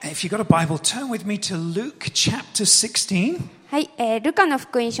If you've got a Bible, turn with me to Luke chapter 16. はい、ルカの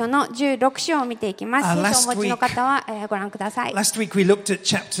福音書の16章を見ていきます。聖書をお持ちの方は、ご覧ください。Last week we looked at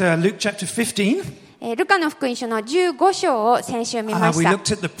Luke chapter 15. ルカの福音書の15章を先週見ました。We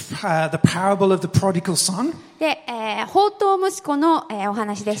looked at the parable of the prodigal son. で、放蕩息子の、お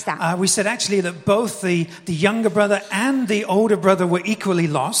話でした。We said actually that both the younger brother and the older brother were equally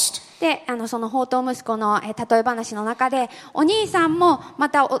lost. で、その放蕩息子の、例え話の中で、お兄さんもま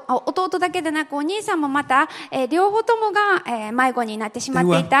た弟だけでなくお兄さんもまた、両方ともが、迷子になってしまっ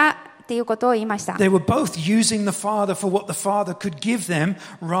ていたっていうことを言いました。They were both using the father for what the father could give them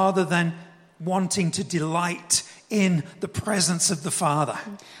rather than wanting to delight in the presence of the father.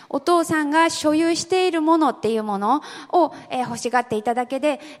 お父さんが所有しているものっていうものを、欲しがっていただけ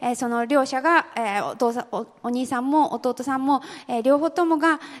で、その両者が、お兄さんも弟さんも、両方とも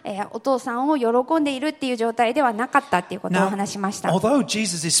が、お父さんを喜んでいるっていう状態ではなかったっていうことを話しました。Now, although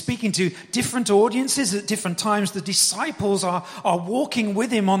Jesus is speaking to different audiences at different times, the disciples are walking with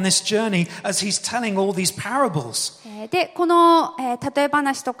him on this journey as he's telling all these parables. で、この、例え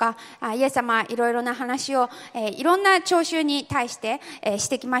話とか、イエス様いろいろな話を、いろんな聴衆に対して、し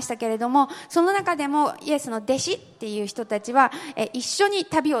てきましたけれども、その中でもイエスの弟子っていう人たちは、一緒に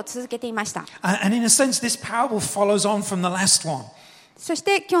旅を続けていました。And in a sense, this parable follows on from the last one. そし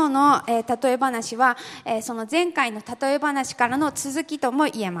て今日の、例え話は、その前回の例え話からの続きとも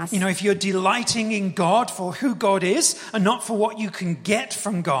言えます。You know, if you're delighting in God for who God is and not for what you can get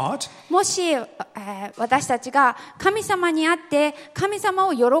from God, もし、私たちが神様にあって神様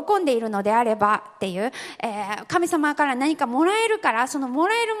を喜んでいるのであればっていう、神様から何かもらえるからそのも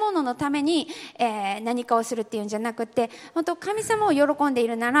らえるもののために、何かをするっていうんじゃなくて、本当神様を喜んでい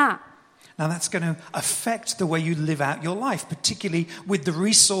るなら、now that's going to affect the way you live out your life, particularly with the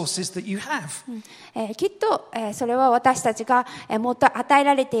resources that you have. きっと、それは私たちが、もっと与え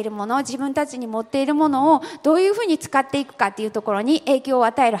られているもの、自分たちに持っているものをどういうふうに使っていくかというところに影響を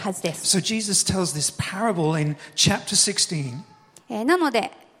与えるはずです。So Jesus tells this parable in chapter 16. なの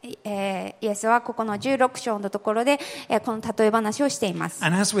で、イエスはここの16章のところで、この例え話をしています。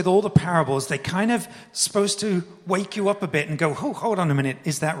And as with all the parables, they kind of supposed to wake you up a bit and go, oh, hold on a minute,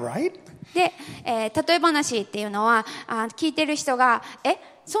 is that right? で、例え話っていうのは、聞いてる人が、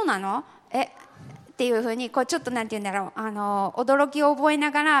そうなの？っていうふうに、こうちょっとなんて言うんだろう、驚きを覚え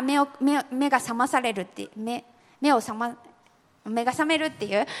ながら目が覚まされるって、目が覚めるって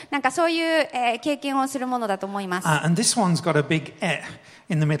いう、なんかそういう、経験をするものだと思います。And this one's got a big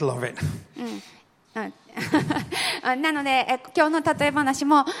in the middle of it. なので、今日の例え話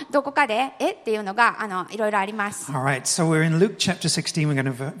もどこかでっていうのがいろいろあります。All right, so we're in Luke chapter 16. We're going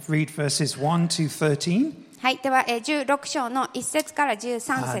to read verses 1 to 13. はい、では16章の1節から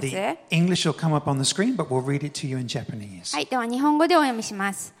13節。The English will come up on the screen, but we'll read it to you in Japanese. はい、では日本語でお読みし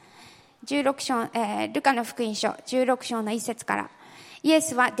ます。16章、ルカの福音書16章の1節から。イエ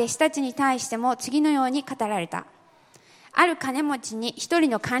スは弟子たちに対しても次のように語られた。ある金持ちに一人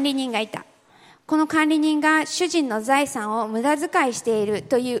の管理人がいた。この管理人が主人の財産を無駄遣いしている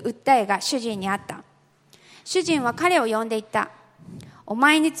という訴えが主人にあった。主人は彼を呼んで言った。お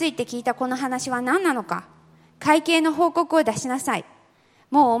前について聞いたこの話は何なのか。会計の報告を出しなさい。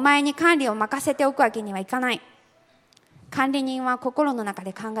もうお前に管理を任せておくわけにはいかない。管理人は心の中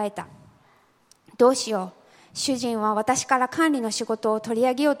で考えた。どうしよう。主人は私から管理の仕事を取り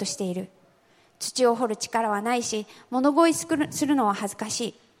上げようとしている。土を掘る力はないし、物乞いするのは恥ずかし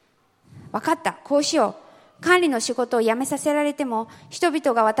い。わかった、こうしよう。管理の仕事を辞めさせられても、人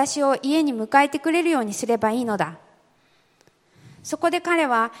々が私を家に迎えてくれるようにすればいいのだ。そこで彼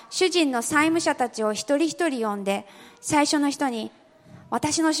は主人の債務者たちを一人一人呼んで、最初の人に、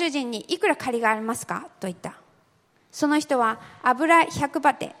私の主人にいくら借りがありますかと言った。その人は油100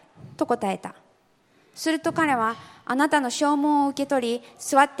バテと答えた。すると彼は、あなたの証文を受け取り、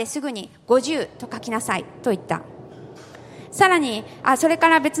座ってすぐに50と書きなさいと言った。さらに、それか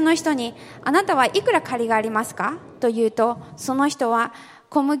ら別の人に、あなたはいくら借りがありますかと言うと、その人は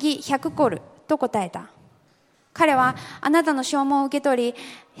小麦100コルと答えた。彼は、あなたの証文を受け取り、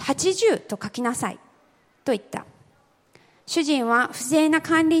80と書きなさいと言った。主人は不正な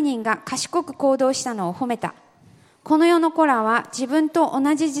管理人が賢く行動したのを褒めた。この世の子らは自分と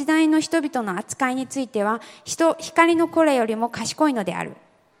同じ時代の人々の扱いについては光の子らよりも賢いのである。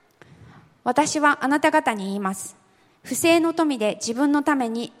私はあなた方に言います。不正の富で自分のため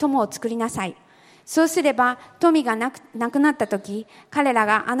に友を作りなさい。そうすれば富がなくなった時、彼ら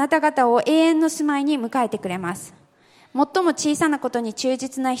があなた方を永遠の住まいに迎えてくれます。最も小さなことに忠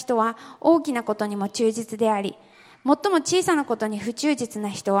実な人は大きなことにも忠実であり、最も小さなことに不忠実な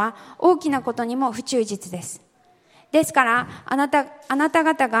人は大きなことにも不忠実です。ですからあなた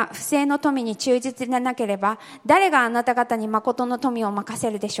方が不正の富に忠実でなければ、誰があなた方に誠の富を任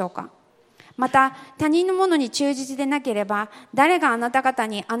せるでしょうか。また他人のものに忠実でなければ、誰があなた方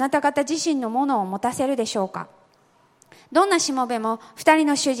にあなた方自身のものを持たせるでしょうか。どんなしもべも二人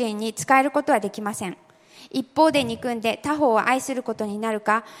の主人に仕えることはできません。一方で憎んで他方を愛することになる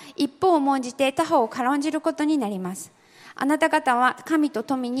か、一方を重んじて他方を軽んじることになります。あなた方は神と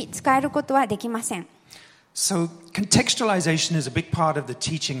富に仕えることはできません。So contextualization is a big part of the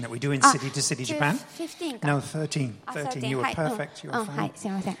teaching that we do in City to City Japan. 15か。 No, 13. 13. You were はい、perfect. You were は fine. い、す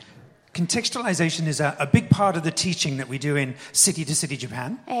いません。Contextualization is a big part of the teaching that we do in City to City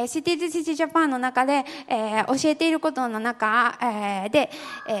Japan. シティズシティジャパンの中で、教えていることの中、で、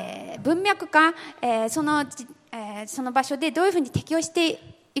文脈化、その場所でどういうふうに適応して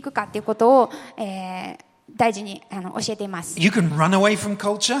いくかということを、大事に教えています。You can run away from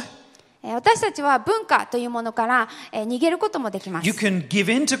culture. 私たちは文化というものから、逃げることもできます。You can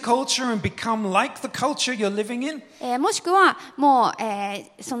give in to culture and become like the culture you're living in. もしくはも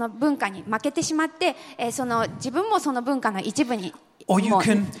う、その文化に負けてしまって、自分もその文化の一部にOr you もう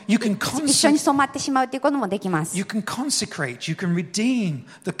can 一緒に染まってしまうということもできます。You can consecrate, you can redeem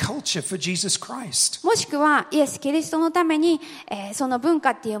the culture for Jesus Christ. もしくはイエス・キリストのために、その文化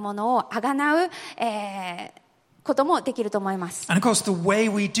っていうものをあがなう、こともできると思います。And of course, the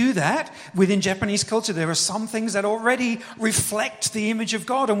way we do that within Japanese culture, there are some things that already reflect the image of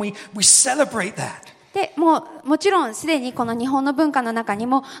God, and we celebrate that. で、もちろんすでにこの日本の文化の中に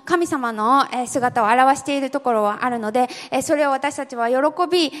も神様の姿を表しているところはあるので、それを私たちは喜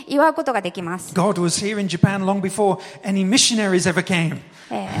び祝うことができます。God was here in Japan long before any missionaries ever came.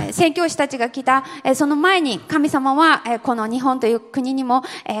 宣教師たちが来たその前に神様はこの日本という国にも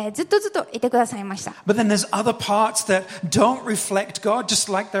ずっといてくださいました。But then there's other parts that don't reflect God,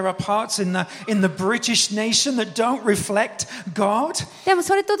 just like there are parts in the British nation that don't reflect God. でも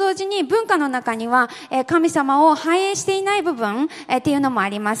それと同時に文化の中には神様を反映していない部分っていうのもあ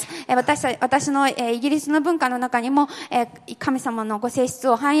ります。私のイギリスの文化の中にも神様のご性質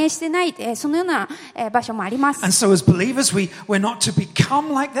を反映してないそのような場所もあります。And so as believers, we're not to become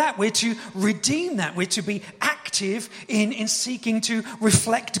like that. We're to redeem that. We're to be active in seeking to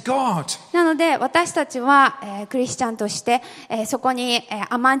reflect God. なので私たちはクリスチャンとしてそこに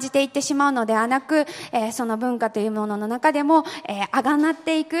甘んじていってしまうのではなく、その文化というものの中でもあがなっ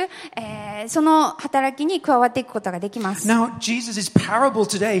ていくその働きに加わっていくことができます。 Now, Jesus' parable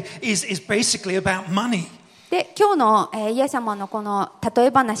today is basically about money. で、今日のイエス様のこの例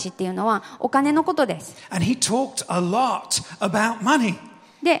え話っていうのはお金のことです。 And he talked a lot about money.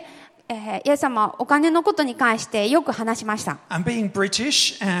 で、イエス様はお金のことに関してよく話しました。 I'm being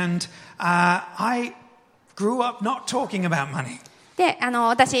British and I grew up not talking about money. で、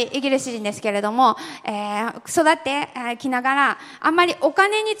私イギリス人ですけれども、育ってきながらあんまりお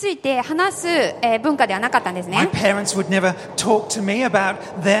金について話す、文化ではなかったんですね。 My parents would never talk to me about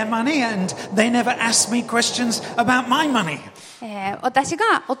their money and they never asked me questions about my money. 私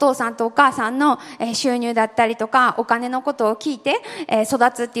がお父さんとお母さんの収入だったりとかお金のことを聞いて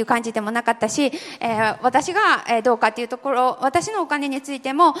育つっていう感じでもなかったし、私がどうかっていうところ、私のお金につい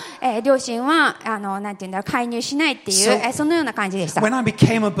ても両親はなんていうんだろう、介入しないっていうそのような感じでした。 When I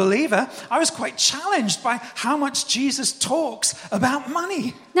became a believer, I was quite challenged by how much Jesus talks about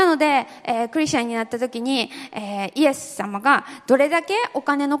money. なので、クリスチャンになった時に、イエス様がどれだけお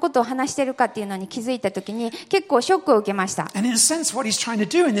金のことを話しているかっていうのに気づいた時に結構ショックを受けました。 And in a sense, what he's trying to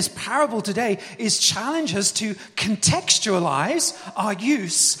do in this parable today is challenge us to contextualize our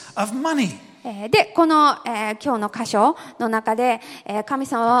use of money. で、この、今日の箇所の中で、神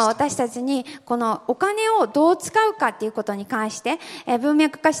様は私たちにこのお金をどう使うかっていうことに関して、文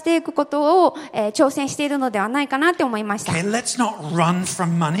脈化していくことを、挑戦しているのではないかなって思いました。Okay, let's not run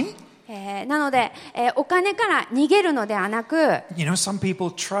from money. なので、お金から逃げるのではなく、You know, some people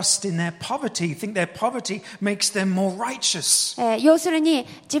trust in their poverty, think their poverty makes them more righteous. 要するに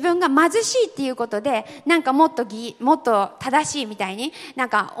自分が貧しいっていうことでなんかもっと正しいみたいになん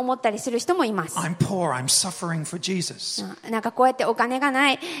か思ったりする人もいます。 I'm poor, I'm suffering for Jesus. なんかこうやってお金が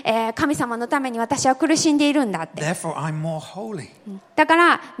ない、神様のために私は苦しんでいるんだって。 Therefore, I'm more holy. だか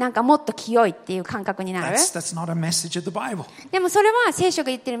らなんかもっと清いっていう感覚になる。 That's not a message of the Bible. でもそれは聖書が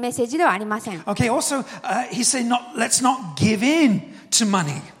言ってるメッセージではありません。 Okay, also, he said, let's not give in to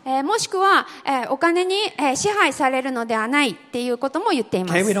money. もしくは、お金に、支配されるのではないっていうことも言ってい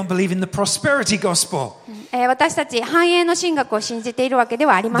ます。 Okay, we don't believe in the prosperity gospel. 私たち繁栄の神学を信じているわけで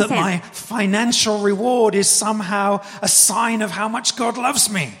はありま That せん。 my financial reward is somehow a sign of how much God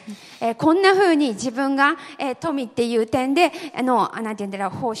loves me. こんな風に自分が、富っていう点でなんていうんだろう、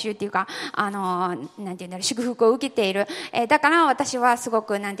報酬っていうかなんていうんだろう、祝福を受けている、だから私はすご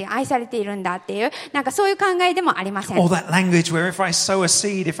くなんていう愛されているんだっていう、なんかそういう考えでもありません。Or that language where if I sow a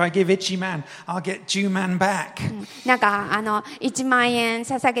seed, if I give itchy man, I'll get Jew man back. なんか1万円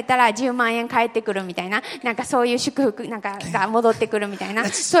捧げたら10万円返ってくるみたいな、なんかそういう祝福なんかが戻ってくるみたいな、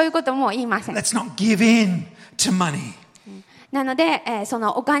そういうことも言いません。Let's not give in to money. なので、そ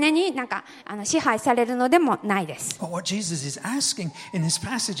のお金になんか支配されるのでもないです。But what Jesus is asking in this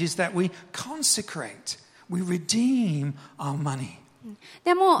passage is that we consecrate, we redeem our money.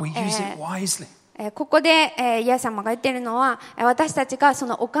 でも、We use it wisely. ここで、イエス様が言っているのは、私たちがそ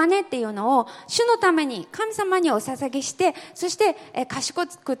のお金っていうのを主のために神様にお捧げして、そして、賢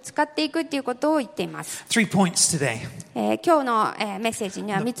く使っていくっていうことを言っています。3 points today. 今日の、メッセージ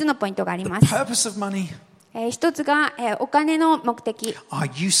には3つのポイントがあります。 The purpose of money, 一つが、お金の目的、 our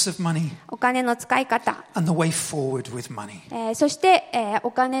use of money, お金の使い方、 and the way forward with money. そして、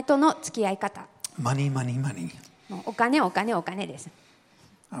お金との付き合い方。 Money, money, money. もうお金、お金、お金です。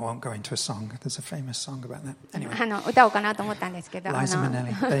I won't go into a song. There's a famous song about that. Anyway. 歌おうかなと思ったんですけど。Liza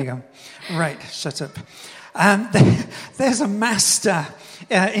Minnelli. There you go. Right, shut up. There's a master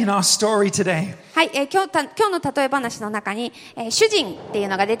in our story today. はい、今日の例え話の中に、主人っていう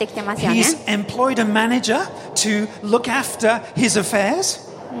のが出てきてますよね。He's employed a manager to look after his affairs.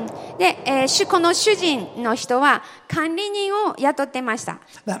 で、この主人の人は管理人を雇ってました。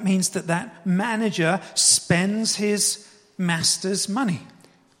That means that manager spends his master's money.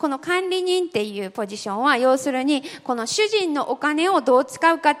 この管理人っていうポジションは要するにこの主人のお金をどう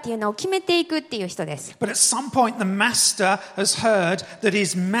使うかっていうのを決めていくっていう人です。But at some point the master has heard that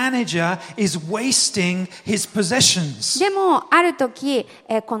his manager is wasting his possessions. でもある時、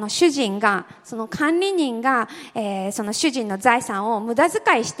この主人がその管理人が、その主人の財産を無駄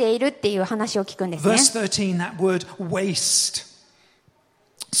遣いしているっていう話を聞くんですね。Verse 13, that word waste,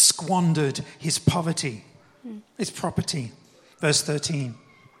 squandered his poverty, his property. Verse 13.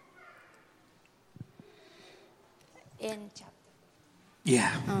 Yeah.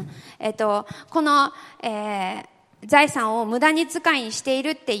 この、財産を無駄に使いにしている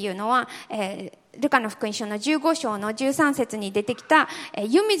っていうのは、ルカの福音書の15章の13節に出てきた、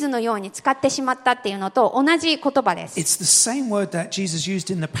湯水のように使ってしまったっていうのと同じ言葉です。It's the same word that Jesus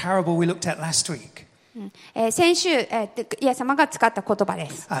used in the parable we looked at last week. 先週、イエス様が使った言葉で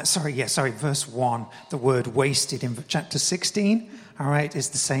す。Sorry, verse 1. The word wasted in chapter 16, all right,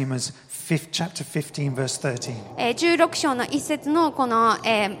 is the same as chapter 15, verse 13. 16章の一節のこの、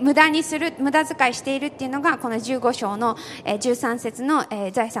無駄遣いしているっていうのがこの15章の、13節の、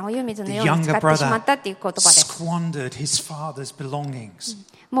財産を湯水のように使ってしまったっていう言葉です。Squandered his father's belongings.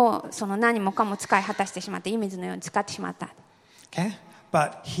 もうその何もかも使い果たしてしまって湯水のように使ってしまった。Okay?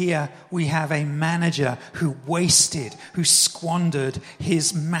 But here we have a manager who wasted, who squandered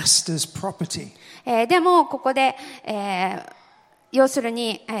his master's property. でもここで、要する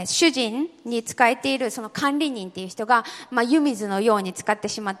に、主人に仕えているその管理人っていう人が、湯水のように使って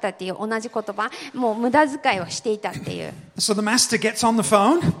しまったっていう同じ言葉、もう無駄遣いをしていたっていう。So the master gets on the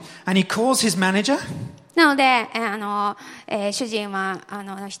phone and he calls his manager. なので、主人は、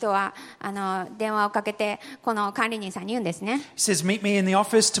人は、電話をかけて、この管理人さんに言うんですね。He says, meet me in the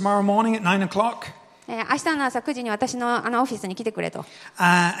office tomorrow morning at 9 o'clock. 明日の朝9時に私のオフィスに来てくれと。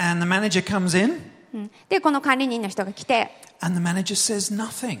And the manager comes in. で、この管理人の人が来て、And the manager says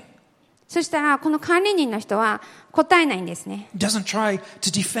nothing. そしたら、この管理人の人は答えないんですね。He doesn't try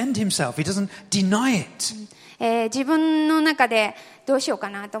to defend himself. He doesn't deny it. 自分の中でどうしようか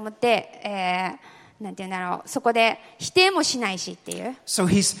なと思って、なんていうんだろう、そこで否定もしないしっていう。So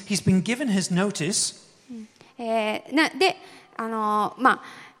he's been given his notice. で、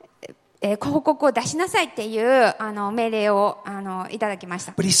報告を出しなさいっていう命令をいただきまし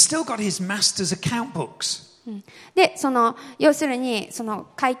た。But he's still got his master's account books. で、要するにその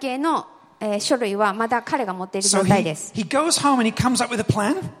会計の、書類はまだ彼が持っている状 So 態です。he goes home and he comes up with a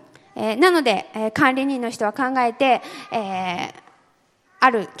plan. なので、管理人の人は考えて、あ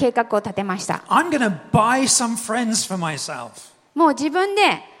る計画を立てました。I'm going to buy some friends for myself. もう自分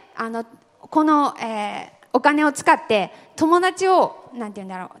でこの、お金を使って友達をなんて言うん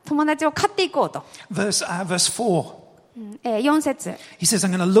だろう、友達を買っていこうと。Verse 4. 4節。He says,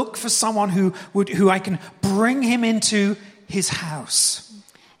 I'm going to look for someone who I can bring him into his house.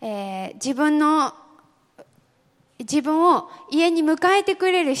 自分を家に迎えて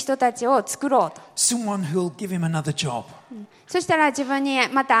くれる人たちを作ろうと。Someone who will give him another job. そしたら自分に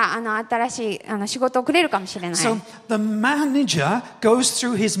また新しい仕事をくれるかもしれない。So the manager goes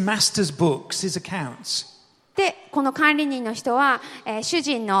through his master's books, his accounts. で、この管理人の人は、主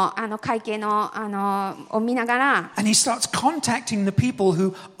人の会計のを見ながら、and he starts contacting the people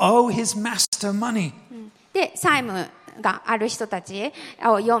who owe his master money. で、債務がある人たち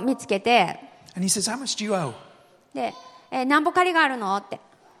を見つけて、And he says, "How much do you owe?" で、何ぼ借りがあるのって。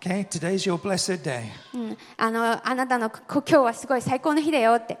Okay, today's your blessed day. あなたの今日はすごい最高の日だ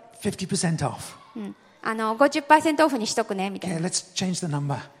よって。50% off. 50% オフにしとくねみたい Okay, な。let's change the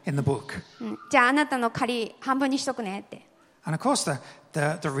number in the book. じゃああなたの借り半分にしとくねって。And of course,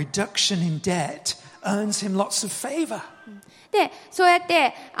 the reduction in debt earns him lots of favor. で、そうやっ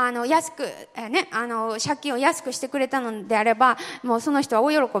て安く借金を安くしてくれたのであれば、もうその人は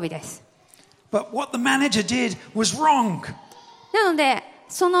大喜びです。But what the manager did was wrong. なので、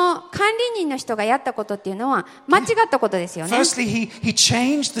その管理人の人がやったことっていうのは間違ったことですよね。Firstly, he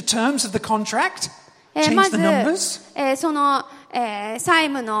changed the terms of the contract, ま changed ず the numbers, その、債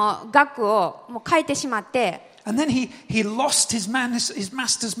務の額をもう変えてしまって、and then he lost his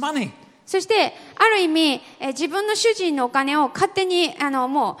master's money. そしてある意味、自分の主人のお金を勝手に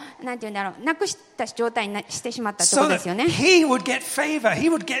もうなんていうんだろう、なくした状態にしてしまったってこと So ですよ that ね。he would get favor, he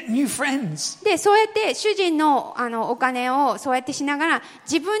would get new friends. で、そうやって主人のお金をそうやってしながら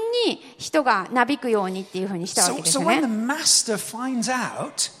自分に人がなびくようにっていうふうにしたわけです So よ when the ね。 master finds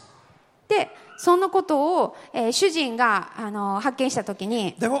out, で、そのことを、主人が発見したとき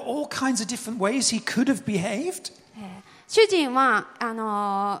に、 there were all kinds of different ways he could have behaved. 主人は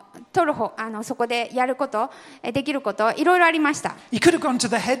そこでやること、できること、いろいろありました。He could have gone to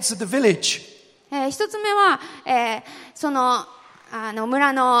the heads of the village. 一つ目は、その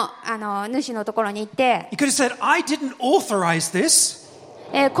村の主のところに行って、 He could have said, "I didn't authorize this."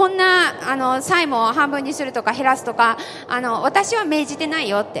 こんな債務を半分にするとか減らすとか私は命じてない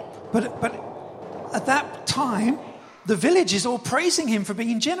よって。 But at that time, the village is all praising him for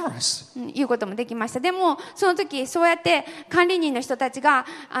being generous. いうこともできました。でもその時そうやって管理人の人たちが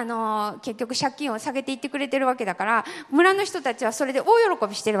結局借金を下げていってくれてるわけだから、村の人たちはそれで大喜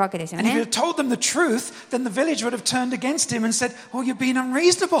びしてるわけですよ And if he ね。 had told them the truth, then the village would have turned against him and said, "Oh, you're being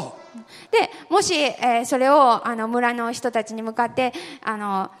unreasonable." でもし、それを村の人たちに向かって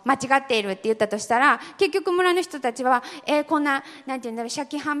間違っているって言ったとしたら、結局村の人たちは、こんななんていうんだろう、借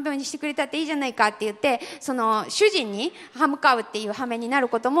金半分にしてくれたっていいじゃないかって言って、その主人に歯向かうっていう羽目になる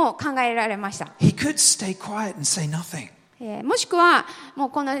ことも考えられました。 He could stay quiet and say nothing. もしくはもう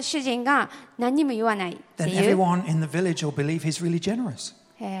この主人が何にも言わないってい Then う、 everyone in the village will believe he's really generous.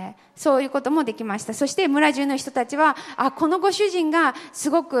 そういうこともできました。そして村中の人たちは、このご主人がす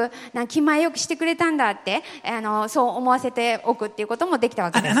ごく気前よくしてくれたんだってそう思わせておくっていうこともできた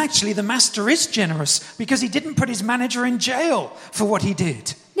わけ And, です。 and actually, the master is generous because he didn't put his manager in jail for what he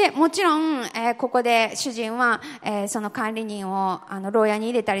did. でもちろん、ここで主人は、その管理人を牢屋に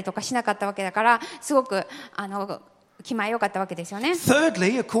入れたりとかしなかったわけだから、すごく気前よかったわけですよね。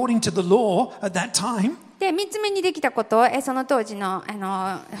 Thirdly, according to the law at that time, で3つ目にできたことを、その当時の、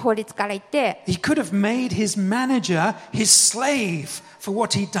法律から言って、 he could have made his manager his slave for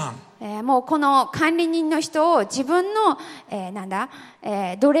what he'd done. もうこの管理人の人を自分の、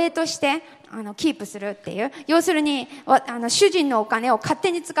奴隷としてキープするっていう、要するに主人のお金を勝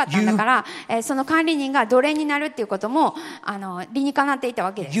手に使ったんだから、その管理人が奴隷になるっていうことも理にかなっていた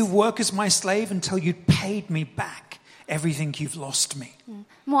わけです。 You work as my slave until you'd paid me back everything you've lost me.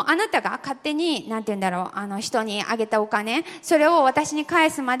 もうあなたが勝手になんて言うんだろう、人にあげたお金、それを私に返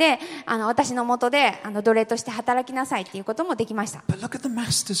すまで私の下で奴隷として働きなさいっていうこともできました。 But look at the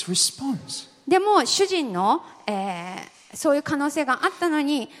master's response. でも主人の、そういう可能性があったの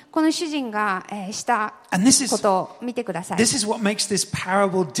に、この主人が、したことを見てください。 This is what makes this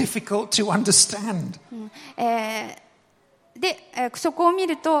parable difficult to understand. で、そこを見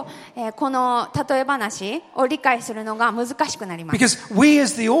ると、この例え話を理解するのが難しくなります。 Because we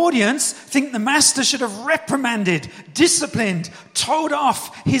as the audience think the master should have reprimanded, disciplined, told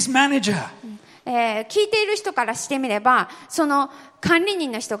off his manager. 聞いている人からしてみれば、その管理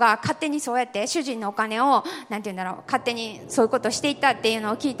人の人が勝手にそうやって主人のお金をなんていうんだろう、勝手にそういうことをしていたっていう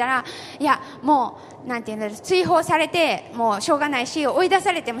のを聞いたら、いやもうなんていうんだろう、追放されてもうしょうがないし、追い出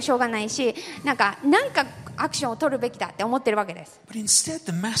されてもしょうがないし、なんかアクションを取るべきだって思ってるわけです。 But instead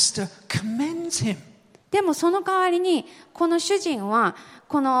the master commends him. でもその代わりにこの主人は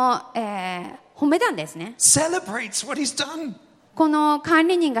この、褒めたんですね。 Celebrates what he's done. この管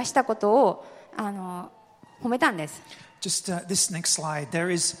理人がしたことを褒めたんです。 Just this next slide.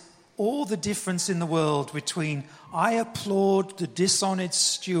 There is all the difference in the world between I applaud the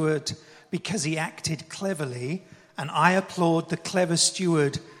dishonest steward because he acted cleverly and I applaud the clever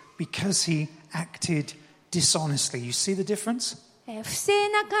steward because he acted dishonestly. You see the difference? 不正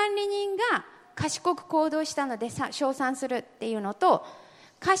な管理人が賢く行動したので称賛するっていうのと、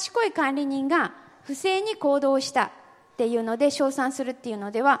賢い管理人が不正に行動したっていうので称賛するっていう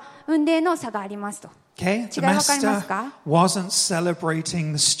のでは雲泥の差がありますと。Okay? 違 The いわかります master か？ wasn't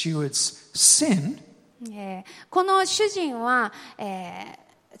celebrating the steward's sin. この主人は、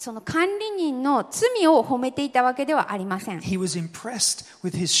その管理人の罪を褒めていたわけではありません。 He was impressed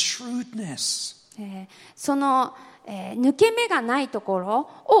with his shrewdness. その、抜け目がないところ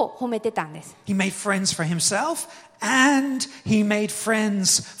を褒めてたんです。 He made friends for himself and he made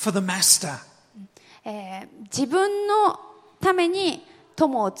friends for the master. 自分のために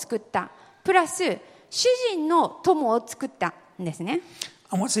友を作った。プラス、主人の友を作ったんですね。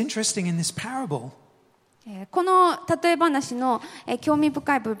And what's interesting in this parable この例え話の興味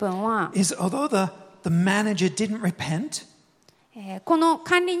深い部分は、is although the manager didn't repent, この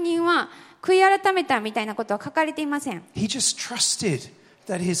管理人は悔い改めたみたいなことは書かれていません。 he just trusted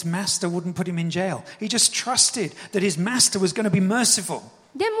that his master wouldn't put him in jail. He just trusted that his master was going to be merciful.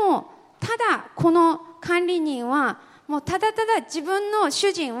 でも、ただこの管理人はもうただただ自分の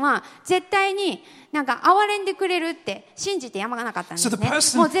主人は絶対になんか憐れんでくれるって信じてやまがなかったんですね。 So the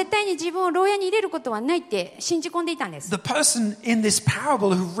person- もう絶対に自分を牢屋に入れることはないって信じ込んでいたんです。 The person in this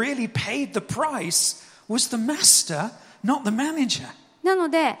parable who really paid the price was the master, not the manager. なの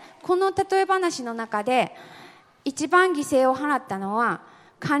で、この例え話の中で一番犠牲を払ったのは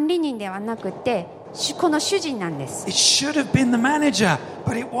管理人ではなくてこの主人なんです。 It should have been the manager,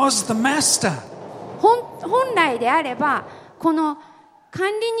 but it was the master. 本来であればこの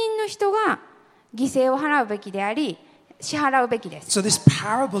管理人の人が犠牲を払うべきであり支払うべきです。 So this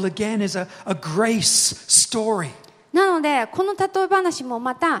parable again is a grace story. なのでこの例え話も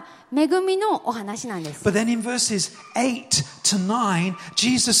また恵みのお話なんです。 But then in verses 8 to 9,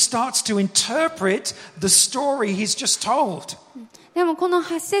 Jesus starts to interpret the story he's just told. でもこの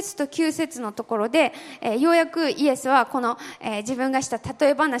8節と9節のところで、ようやくイエスはこの、自分がした例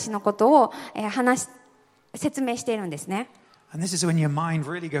え話のことを、説明しているんですね。And this is when your mind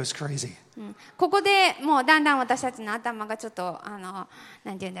really goes crazy. ここでもうだんだん私たちの頭がちょっとな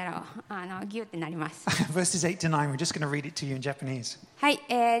んて言うんだろうギュってなります。Verses 8 to 9, we're just going to read it to you in Japanese. はい、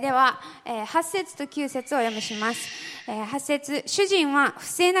では、8節と9節をお読みします。8節、主人は不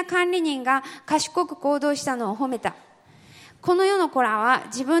正な管理人が賢く行動したのを褒めた。この世の子らは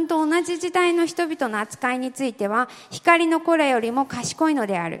自分と同じ時代の人々の扱いについては光の子らよりも賢いの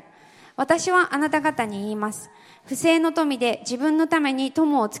である。私はあなた方に言います。不正の富で自分のために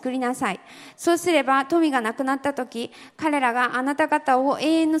友を作りなさい。そうすれば富がなくなったとき、彼らがあなた方を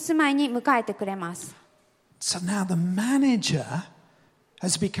永遠の住まいに迎えてくれます。So now the manager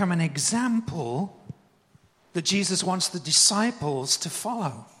has become an example that Jesus wants the disciples to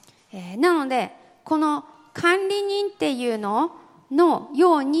follow. なので、この管理人っていうの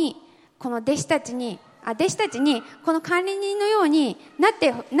ように、この弟子たちにこの管理人のようになっ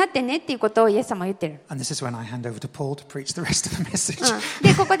てねっていうことをイエス様は言ってる。And this is when I hand over to Paul to preach the rest of the message.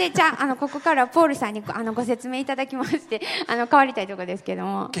 で、ここでじゃあ、ここからポールさんにご説明いただきまして変わりたいところですけど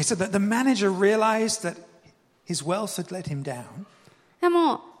も。Okay, so the manager realized that his wealth had let him down. で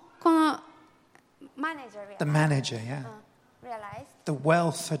もこのThe manager, yeah. realized The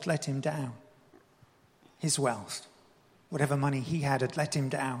wealth had let him down. His wealth, whatever money he had let him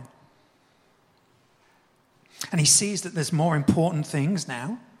down. And he sees that there's more important things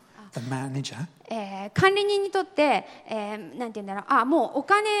now, the manager. 管理人にとって、なんて言うんだろう、もうお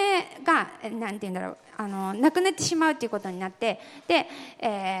金がなんて言うんだろう、なくなってしまうということになって、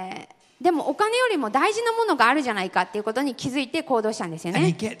でもお金よりも大事なものがあるじゃないかっていうことに気づいて行動したんですよ And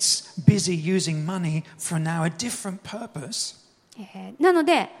he ね。 gets busy using money for now a different purpose. なの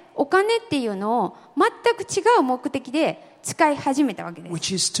でお金っていうのを全く違う目的で使い始めたわけです。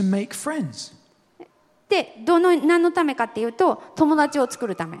 Which is to make friends. で、何のためかっていうと友達を作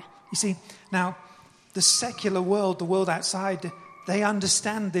るため。You see, now the secular world, the world outside, they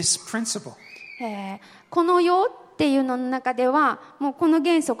understand this principle. この世っていうのの中ではもうこの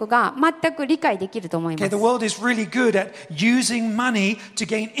原則が全く理解できると思いま Okay, す。 the world is really good at using money to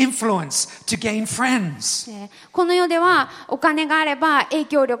gain influence, to gain friends. この世ではお金があれば影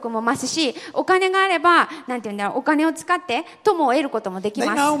響力も増すし、お金があればなんていうんだろう、お金を使って友を得ることもでき They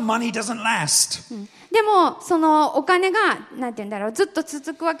ま know す。 money doesn't last. でもそのお金がなんていうんだろう、ずっと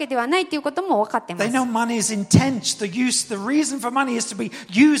続くわけではないということも分かってま They す。 know money is intense. The reason for money is to be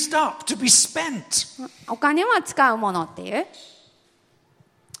used up, to be spent. お金は使うものっていう。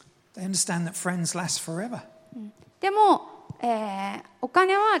 They understand that friends last forever. でも、お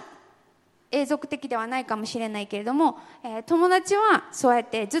金は永続的ではないかもしれないけれども、友達はそうやっ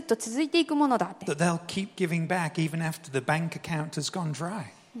てずっと続いていくものだって。 That they'll keep giving back even after the bank account has gone dry.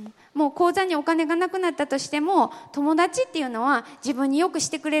 もう口座にお金がなくなったとしても、友達っていうのは自分によくし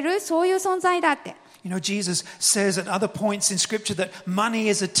てくれる、そういう存在だって。You know, Jesus says at other points in Scripture that money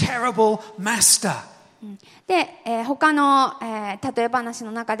is a terrible master. で、他の、例え話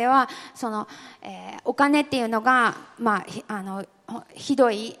の中では、お金っていうのが、ひ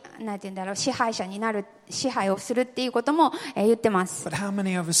どい、なんていうんだろう、支配者になる、支配をするっていうことも、言ってます。But how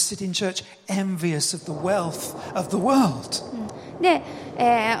many of us sit in church envious of the wealth of the world? で、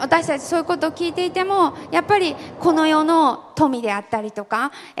私たちそういうことを聞いていても、やっぱりこの世の富であったりと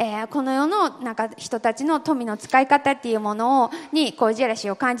か、この世のなんか人たちの富の使い方っていうものにこうジェラシ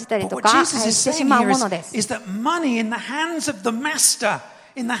ーを感じたりとかしてしまうものです。is that money in the hands of the master,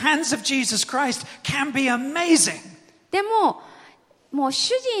 in the hands of Jesus Christ, can be amazing. でも、もう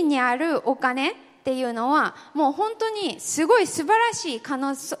主人にあるお金っていうのはもう本当にすごい素晴らしい可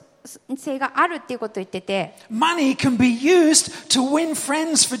能性があるっていうことを言ってて、Money can be used to win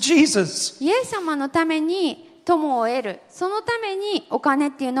friends for Jesus. イエス様のために友を得る、そのためにお金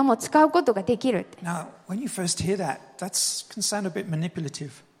っていうのも使うことができる。 Now, when you first hear that, that can sound a bit manipulative.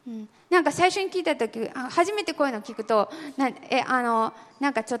 なんか最初に聞いた時、初めてこういうのを聞くとな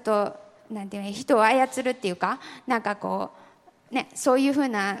んかちょっとなんていうの、人を操るっていうか、なんかこうね、そういうふう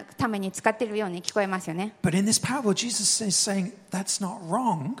なために使っているように聞こえますよね。 But in this parable, Jesus is saying that's not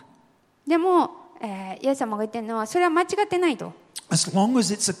wrong. でも、イエス様が言ってるのはそれは間違ってないと。As long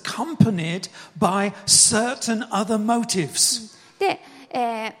as it's accompanied by certain other motives. で、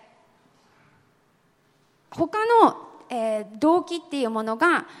他の、動機っていうもの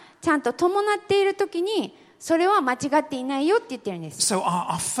がちゃんと伴っているときにそれは間違っていないよって言ってるんです。 So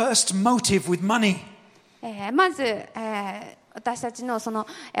our first motive with money. まず、私たちのその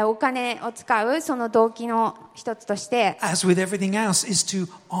お金を使うその動機の一つとして、as with everything else, is to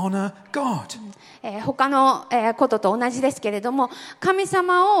honor God. 他のことと同じですけれども、神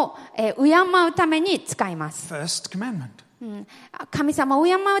様を敬うために使います。First commandment. 神様を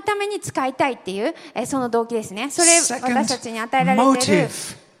敬うために使いたいっていうその動機ですね。それ私たちに与えられている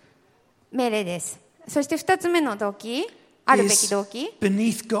命令です。そして2つ目の動機、あるべき動機。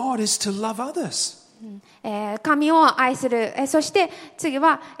Beneath God is to love others. 神を愛する、そして次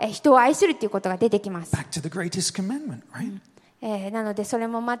は人を愛するということが出てきます。 Back to the greatest commandment, right? なのでそれ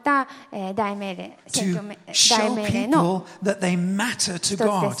もまた大命令、To 大 show 命令の people that they matter to 一つで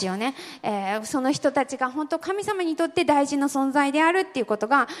God. すよね。その人たちが本当神様にとって大事な存在であるっていうこと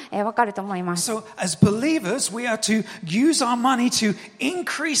がわかると思います。 So, as believers, we are to use our money to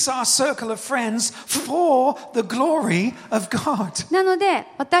increase our circle of friends for the glory of God. なので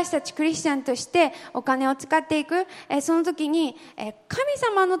私たちクリスチャンとしてお金を使っていく、その時に神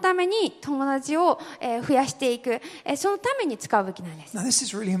様のために友達を増やしていく、そのために使うべきなんです。 Now, this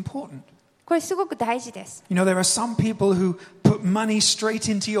is really important. これすごく大事です。 You know, there are some people who put money straight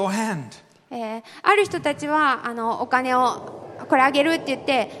into your hand. ある人たちはお金をこれあげるって言っ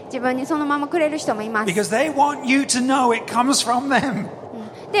て自分にそのままくれる人もいます。 Because they want you to know it comes from them.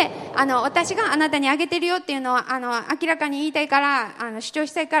 で、私があなたにあげてるよっていうのは明らかに言いたいから主張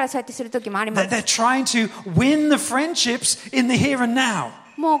したいからそうやってする時もあります。 They're trying to win the friendships in the here and now.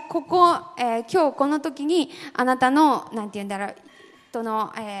 もうここ、今日この時にあなたのなんて言うんだろう、と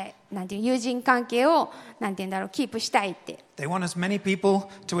の、なんていう友人関係をなんて言うんだろう、キープしたいって。 They want as many people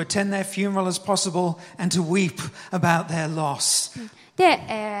to attend their funeral as possible and to weep about their loss.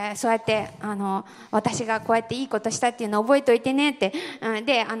 で、そうやって私がこうやっていいことしたっていうのを覚えておいてねって、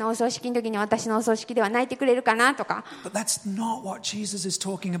でお葬式の時に私のお葬式では泣いてくれるかなとか。 But that's not what Jesus is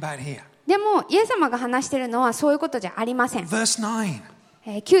talking about here. でもイエス様が話しているのはそういうことじゃありません。 Verse 9.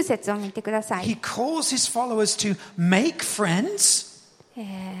 9節を見てください。 He calls his followers to make friends.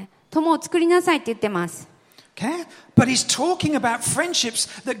 友を作りなさいって言ってます。 Okay? But he's talking about friendships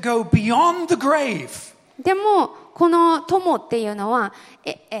that go beyond the grave. でもこの友っていうのは、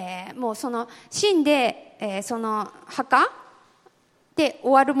もうその死んで、その墓で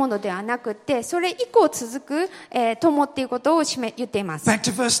終わるものではなくて、それ以降続く、友っていうことを言っています。 Back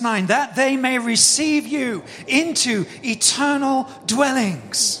to verse 9. That they may receive you into eternal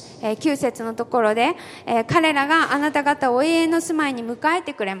dwellings. 9節のところで、彼らがあなた方を永遠の住まいに迎え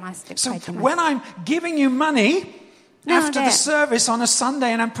てくれますって書 So いてます。 when I'm giving you money after the service on a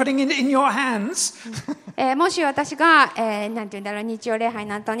Sunday and I'm putting it in your hands, もし私が、なんていうんだろう、日曜礼拝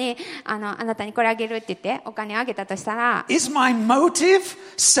の後にあなたにこれあげるって言ってお金をあげたとしたら、 is my motive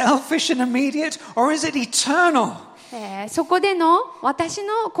selfish and immediate or is it eternal? そこでの私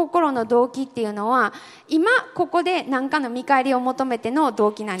の心の動機っていうのは今ここで何かの見返りを求めての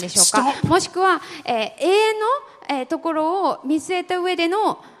動機なんでしょうか。もしくは、永遠の、ところを見据えた上で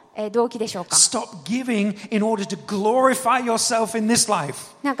の動機でしょうか。 Stop giving in order to glorify yourself in this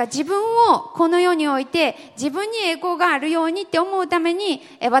life. なんか自分をこの世において自分に栄光があるようにって思うために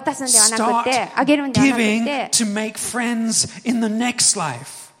渡すんではなくて、あげるんではなく Giving て、 to make friends in the next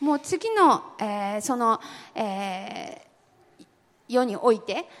life. もう次の、その、世におい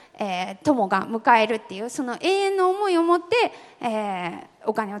て、友が迎えるっていうその永遠の思いを持って、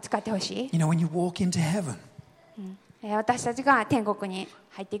お金を使ってほしい。You know, when you walk into heaven, 私たちが天国に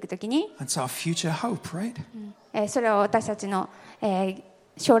入っていくときに、 that's our future hope, right? それは私たちの、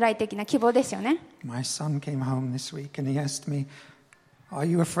将来的な希望ですよね。 My son came home this week and he asked me, "Are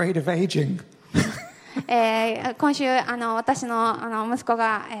you afraid of aging?" 今週私の息子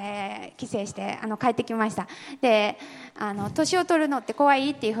が、帰省して帰ってきました。で、年を取るのって怖い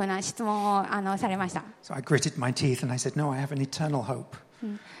っていうふうな質問をされました。 So I gritted my teeth and I said, "No, I have an eternal hope."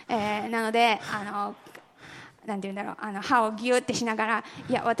 なのでなんていうんだろう、歯をギューってしながら、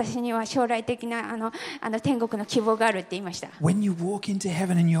いや私には将来的な天国の希望があるって言いました。 When you walk into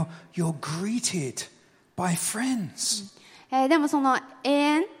heaven and you're greeted by friends. でもその永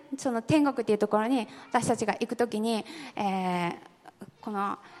遠、その天国っていうところに私たちが行くときに、こ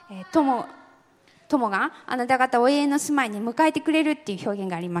の、友があなた方を永遠の住まいに迎えてくれるっていう表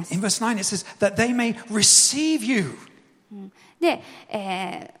現があります。 In verse 9 it says that they may receive you. で、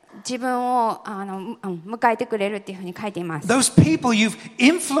自分を迎えてくれるっていうふうに書いています。 Those people you've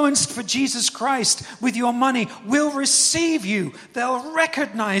influenced for Jesus Christ with your money will receive you. They'll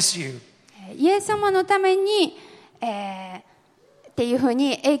recognize you. イエス様のために、っていうふう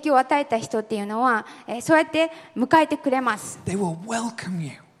に影響を与えた人っていうのは、そうやって迎えてくれます。 They will welcome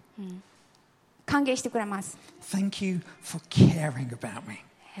you. 歓迎してくれます。 Thank you for caring about me.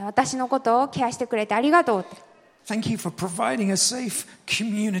 私のことをケアしてくれてありがとうって。 Thank you for providing a safe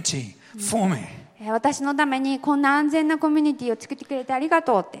community for me. 私のためにこんな安全なコミュニティを作ってくれてありが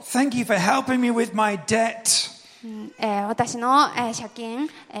とうって。 Thank you for helping me with my debt. 私の、借金、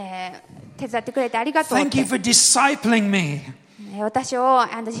手伝ってくれてありがとうっ Thank you て。 for discipling me. 私を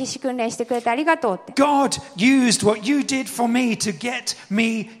実施訓練してくれてありがとうって。 God used what you did for me to get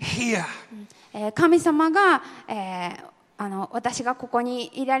me here. 神様が、私がここ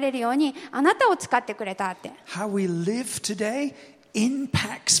にいられるようにあなたを使ってくれたって。 How we live today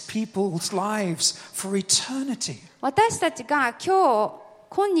impacts people's lives for eternity. 私たちが今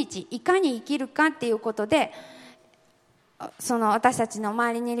日いかに生きるかっていうことで、その私たちの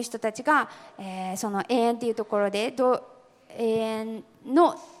周りにいる人たちが、その永遠っていうところで永遠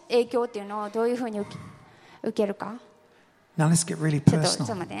の影響っていうのをどういうふうに受けるか。 Now let's get really ちょっと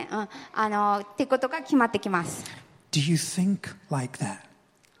personal. 待って、ってことが決まってきます。 Do you think like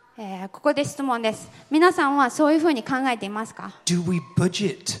that? ここで質問です。皆さんはそういうふうに考えていますか？ Do we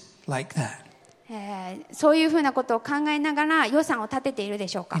budget like that? そういうふうなことを考えながら予算を立てているで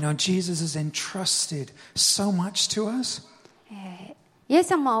しょうか？ You know, Jesus has entrusted so much to us. イエス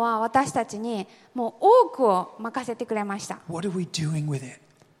様は私たちにもう多くを任せてくれました。 What are we doing with it?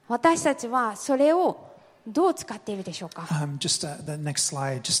 私たちはそれをどう使っているでしょうか？ Just the next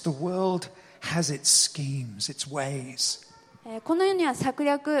slide. Just the world has its schemes, its ways. この世には策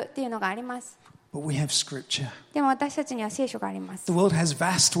略っていうのがあります。 But we have scripture. でも私たちには聖書があります。 The world has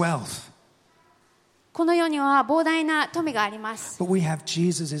vast wealth. この世には膨大な富があります。 But we have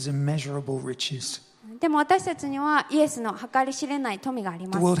Jesus' immeasurable riches. でも私たちにはイエスの計り知れない富があり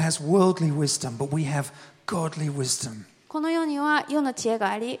The ます。 world has worldly wisdom, but we have godly wisdom. この世には世の知恵が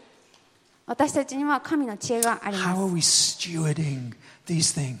あり、私たちには神の知恵があり How ま are す。 we stewarding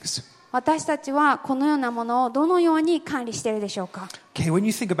these things? 私たちはこのようなものをどのように管理しているでしょうか？ Okay, when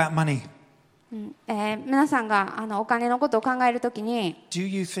you think about money, 皆さんがお金のことを考えるときに、 do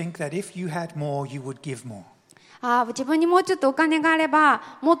you think that if you had more, you would give more? 自分にもうちょっとお金があれば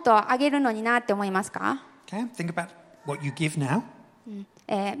もっとあげるのになって思いますか？ Okay, think about what you give now.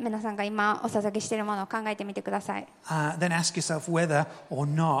 皆さんが今お捧げしているものを考えてみてください。 Then ask yourself whether or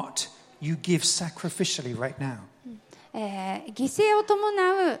not you give sacrificially right now. 犠牲を伴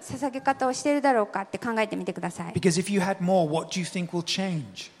う捧げ方をしているだろうかって考えてみてください。 Because if you had more, what do you think will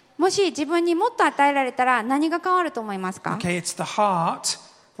change? もし自分にもっと与えられたら何が変わると思いますか？ Okay, it's the heart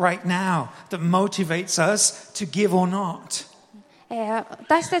right now that motivates us to give or not.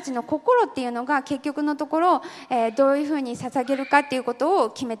 私たちの心っていうのが結局のところ、どういうふうに捧げるかっていうことを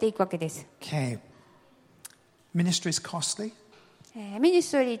決めていくわけです。 Okay. Ministry is costly. ミニ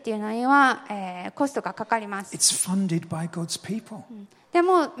ストリーっていうのには、コストがかかります。 It's funded by God's people. で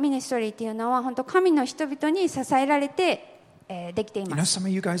もミニストリーっていうのは本当神の人々に支えられて、できてい You know, ます。 some of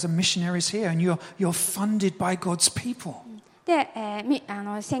you guys are missionaries here and you're funded by God's people. で、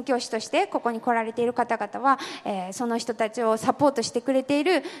宣教師としてここに来られている方々は、その人たちをサポートしてくれてい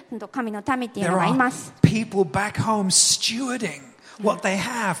る神の民っていうのがいます。People back home stewarding what they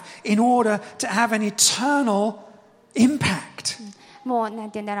have in order to have an eternal impact. もうな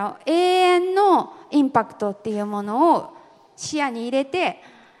んて言うんだろう、永遠のインパクトっていうものを視野に入れて、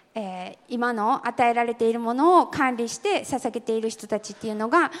今の与えられているものを管理して捧げている人たちっていうの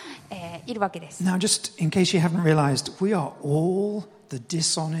が、いるわけです。Now, just in case you haven't realized, we are all the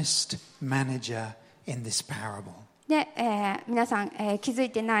dishonest manager in this parable. で、皆さん、気づい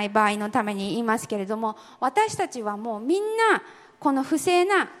てない場合のために言いますけれども、私たちはもうみんなこの不正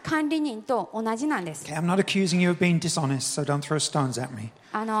な管理人と同じなんです。Okay, I'm not accusing you of being dishonest, so don't throw stones at me.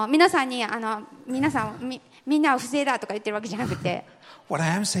 皆さんにみんなは不正だとか言ってるわけじゃなくて、What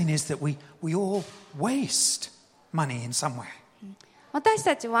I am saying is that we all waste money in some way. 私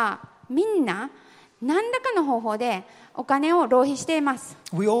たちはみんな何らかの方法でお金を浪費しています。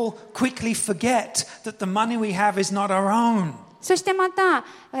We all quickly forget that the money we have is not our own. そしてまた、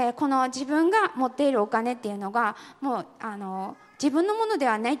この自分が持っているお金っていうのがもう自分のもので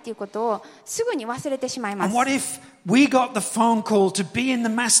はないっていうことをすぐに忘れてしまいます。And what if we got the phone call to be in the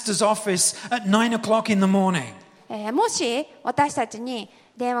master's office at 9 o'clock in the morning? もし私たちに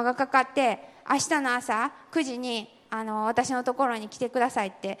電話がかかって明日の朝9時に私のところに来てください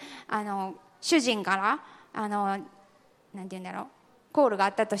って主人からなんて言うんだろう、コールがあ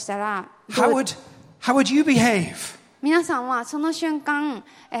ったとしたら、How would you behave? 皆さんはその瞬間、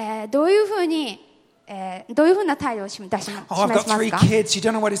どういうふうな態度を示しますか？ Oh, I've got 3 kids. You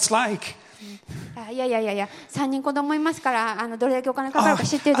don't know what it's like. いや3人子供いますからどれだけお金かかるか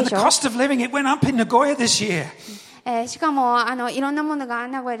知ってるでしょ。 And the cost of living, it went up in Nagoya this year. しかもいろんなものが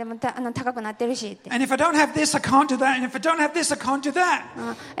名古屋でも高くなってるしって。And if I don't have this, I can't do that. And if I don't have this, I can't do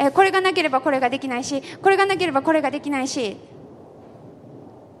that. これがなければこれができないし、これがなければこれができないし。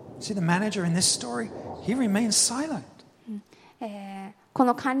See, the manager in this story, he remains silent. こ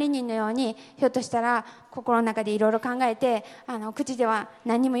の管理人のようにひょっとしたら心の中でいろいろ考えて口では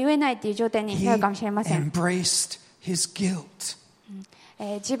何も言えないという状態になるかもしれません。He embraced his guilt.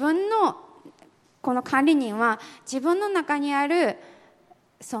 自分のこの管理人は自分の中にある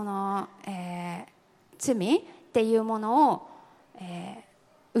その、罪っていうものを、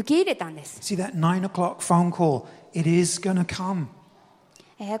受け入れたんです。See that 9 o'clock phone call? It is going to come.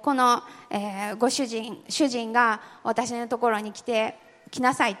 この、ご主人が私のところに来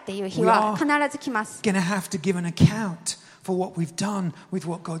なさいっていう日は必ず来ます。Going to have to give an account for what we've done with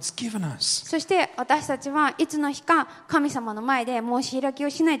what God's given us. そして私たちはいつの日か神様の前で申し開きを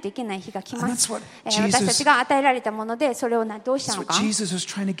しないといけない日が来ます。私たちが与えられたものでそれをどうしたのか。Jesus was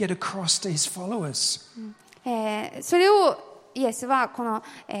trying to get across to his followers. それをイエスはこの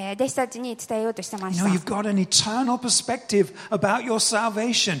弟子たちに伝えようとしてました。You know, you've got an eternal perspective about your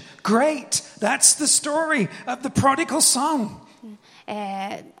salvation. Great! That's the story of the prodigal son.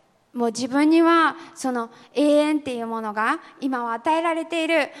 もう自分にはその永遠っていうものが今は与えられてい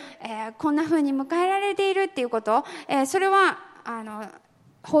る、こんな風に迎えられているっていうこと、それは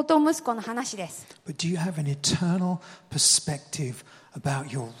放蕩息子の話です。But do you have an eternal perspective about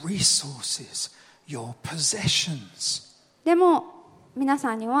your resources, your possessions? でも皆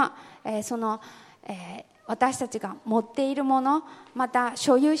さんには、その、私たちが持っているもの、また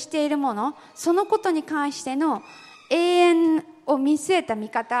所有しているもの、そのことに関しての永遠を見据えた見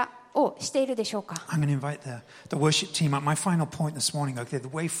方をしているでしょうか。 I'm going to invite the worship team up. My final point this morning, okay, the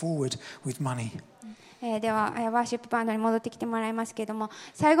way forward with money. ではワーシップバンドに戻ってきてもらいますけれども、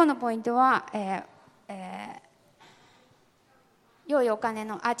最後のポイントは、良いお金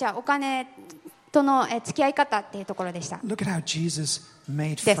のお金との付き合い方っていうところでした。Look at how Jesus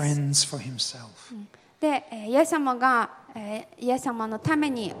made friends for himself. で、イエス様がイエス様のため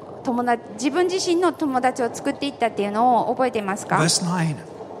に自分自身の友達を作っていったっていうのを覚えていますか？ Verse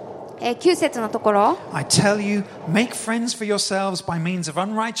 9. 9節のところ。I tell you, make friends for yourselves by means of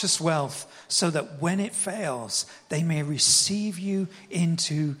unrighteous wealth, so that when it fails, they may receive you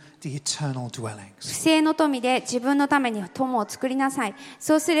into the eternal dwellings. 不正の富で自分のために友を作りなさい。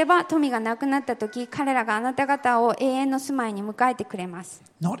そうすれば富がなくなったとき、彼らがあなた方を永遠の住まいに迎えてくれます。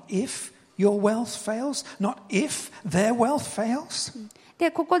Not if your wealth fails, not if their wealth fails.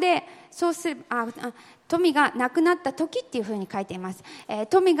 で、ここでそうする富がなくなった時っていうふうに書いています。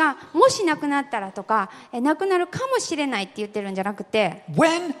富がもしなくなったらとか、なくなるかもしれないって言ってるんじゃなくて、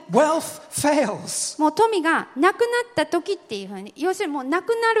When wealth fails. もう富がなくなった時っていうふうに、要するにもうなく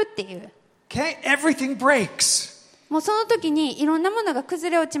なるっていう。Okay, everything breaks. もうその時にいろんなものが崩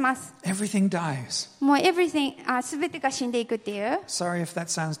れ落ちます。Everything dies. もう everything すべてが死んでいくっていう。Sorry if that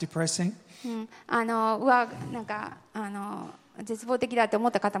sounds depressing. なんか絶望的だって思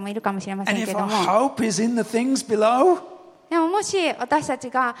った方もいるかもしれません And け if ど our も。hope is in the things below, でももし私たち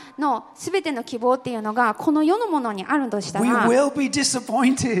がのすべての希望っていうのがこの世のものにあるとした we ら、will be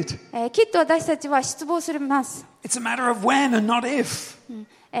disappointed. きっと私たちは失望します。It's a matter of when and not if.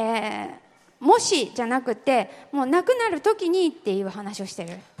 もしじゃなくて、もうなくなる時にっていう話をして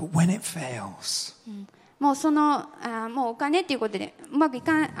る。But when it fails, もうもうお金っていうことでうまくい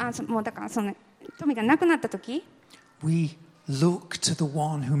かん、もうだからその富がなくなった時、we look to the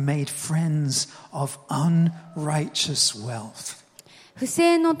one who made friends of unrighteous wealth. 不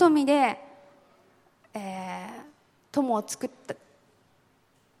正の富で、友を作った。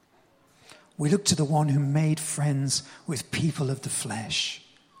We look to the one who made friends with people of the flesh.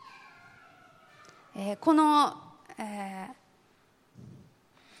 この、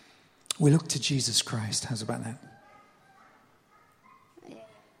We look to Jesus Christ. How's about that?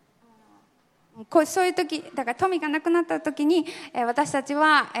 そういう時だから富がなくなった時に、私たち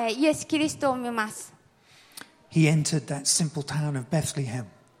は、イエス・キリストを見ます。He entered that simple town of Bethlehem.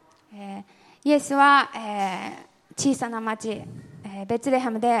 イエスは、小さな町、ベツレヘ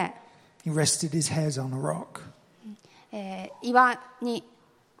ムで、He rested his head on a rock. 岩に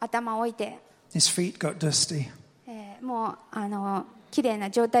頭を置いて、His feet got dusty. もう綺麗な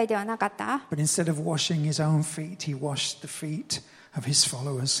状態ではなかった。But instead of washing his own feet, he washed the feet of his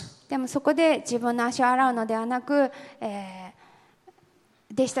followers. でもそこで自分の足を洗うのではなく、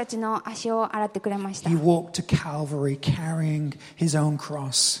弟子たちの足を洗ってくれました。 He walked to Calvary carrying his own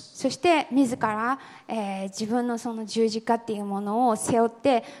cross. そして自ら、自分のその十字架っていうものを背負っ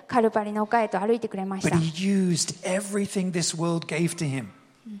てカルバリの丘へと歩いてくれまし But た。 he used everything this world gave to him.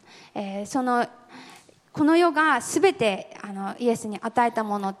 この世がすべてイエスに与えた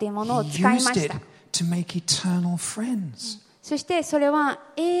ものっていうものを He 使いま used し it た。 to make eternal friends. そしてそれは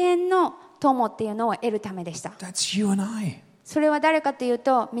永遠の友っていうのを得るためでした。 That's you and I. それは誰かという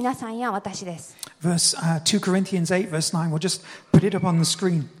と皆さんや私です。2 Corinthians 8 verse 9. We'll just put it up on the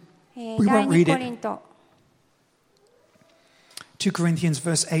screen. We 第 won't 2 read コ it. リント 2 Corinthians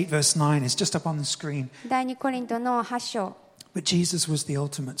verse 8 verse 9 is just up on the screen. 第2コリントの8章、 But Jesus was the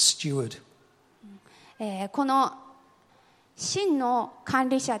ultimate steward. この真の管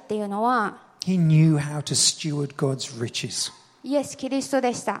理者っていうのは He knew how to steward God's riches. イエス・キリスト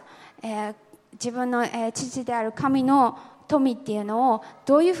でした。自分の、父である神の富っていうのを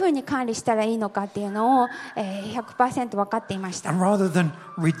どういうふうに管理したらいいのかっていうのを、100% 分かっていました。 And rather than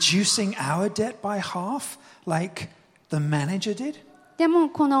reducing our debt by half like the manager did, でも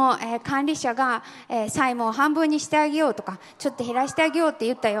この、管理者が、債務を半分にしてあげようとかちょっと減らしてあげようって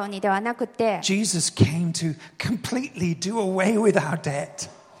言ったようにではなくて、 Jesus came to completely do away with our debt.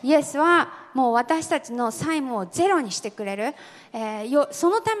 イエスはもう私たちの債務をゼロにしてくれる、そ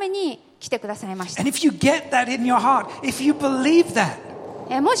のために来てくださいました。 And if you get that in your heart, if you believe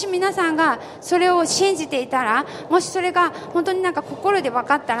that, もし皆さんがそれを信じていたら、もしそれが本当になんか心で分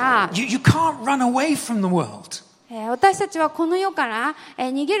かったら、 you can't run away from the world. 私たちはこの世から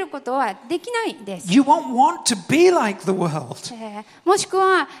逃げることはできないです。 You won't want to be like the world. もしく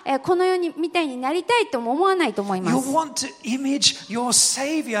はこの世にみたいになりたいとも思わないと思いま You す。 want to image your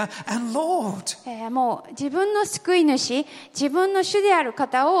Savior and Lord. もう自分の救い主、自分の主である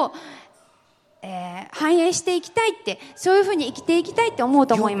方を反映していきたいって、そういうふうに生きていきたいと思う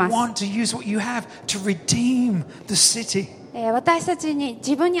と You 思います。 want to use what you have to redeem the city. 私たちに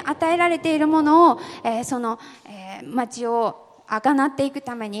自分に与えられているものを、その、町を贖っていく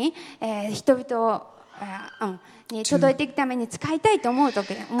ために、人々を、に届いていくために使いたいと思うと思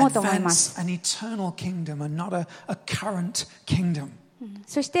います。 Advance an eternal kingdom and not a current kingdom.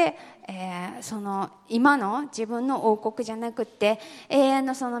 そして、その今の自分の王国じゃなくて永遠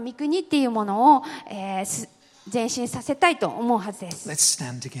のその御国っていうものを、前進させたいと思うはずです。 Let's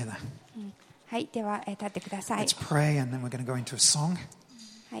stand together. はい、では、立ってください。 Let's pray and then we're going to go into a song.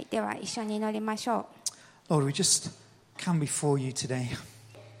 はい、では一緒に祈りましょ Lord, we just come before you today.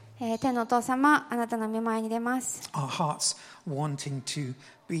 う。天のお父様、あなたの御前に出ます。 Our hearts wanting to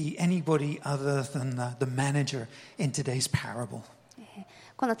be anybody other than the manager in today's parable.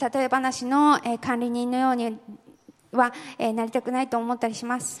 この例え話の、管理人のようには、なりたくないと思ったりし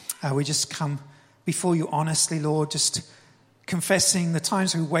ます。We just come before you honestly, Lord, just confessing the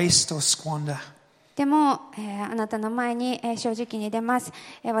times we waste or squander. でも、あなたの前に、正直に出ます。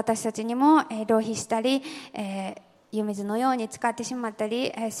私たちにも、浪費したり、湯水のように使ってしまった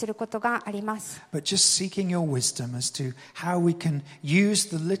りすることがあります。But just seeking your wisdom as to how we can use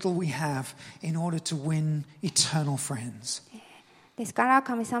the little we have in order to win eternal friends. ですから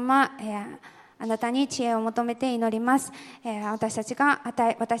神様、あなたに知恵を求めて祈ります。私た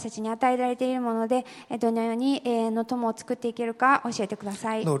ちに与えられているものでどのように永遠の友を作っていけるか教えてくだ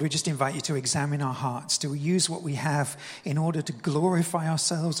さい。Lord, we just invite you to examine our hearts. Do we use what we have in order to glorify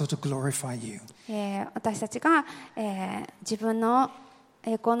ourselves or to glorify you? 私たちが、自分の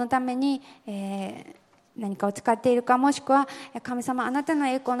栄光のために、何かを使っているか、もしくは神様あなたの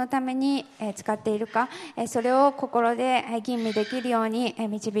栄光のために使っているか、それを心で吟味できるように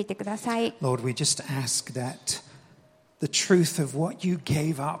導いてください。Lord, we just ask that the truth of what you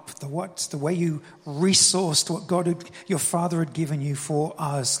gave up, the way you resourced what your Father had given you for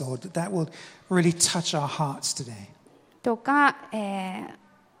us, Lord, that will really touch our hearts today. どうか、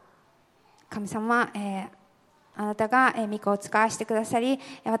神様、あなたが御子を使わせてくださり、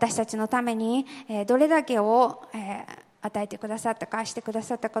私たちのためにどれだけを与えてくださったか、してくだ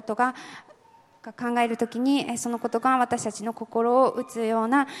さったことが考えるときに、そのことが私たちの心を打つよう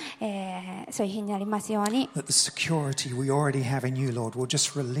な、そういう日になりますように。That the security we already have in you, Lord, will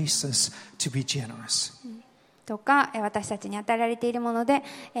just release us to be generous. どうか私たちに与えられているもので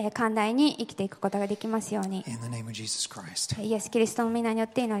寛大に生きていくことができますように。In the name of Jesus Christ. イエス・キリストの皆によっ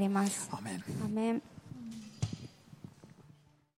て祈ります。Amen. アーメン。